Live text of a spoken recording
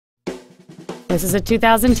This is a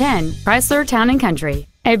 2010 Chrysler Town & Country,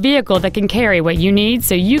 a vehicle that can carry what you need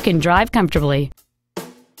so you can drive comfortably.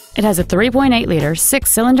 It has a 3.8-liter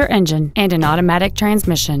six-cylinder engine and an automatic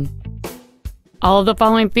transmission. All of the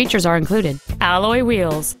following features are included: alloy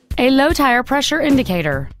wheels, a low tire pressure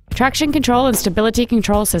indicator, traction control and stability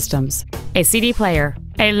control systems, a CD player,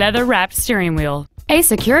 a leather-wrapped steering wheel, a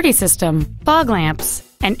security system, fog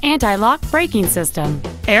lamps, an anti-lock braking system,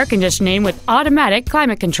 air conditioning with automatic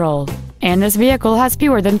climate control, and this vehicle has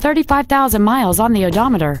fewer than 35,000 miles on the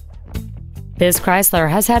odometer. This Chrysler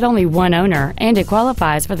has had only one owner and it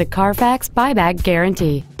qualifies for the Carfax buyback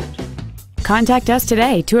guarantee. Contact us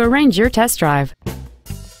today to arrange your test drive.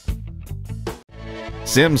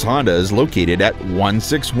 Sims Honda is located at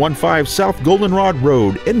 1615 South Goldenrod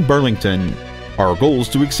Road in Burlington. Our goal is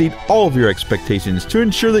to exceed all of your expectations to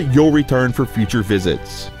ensure that you'll return for future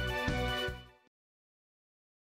visits.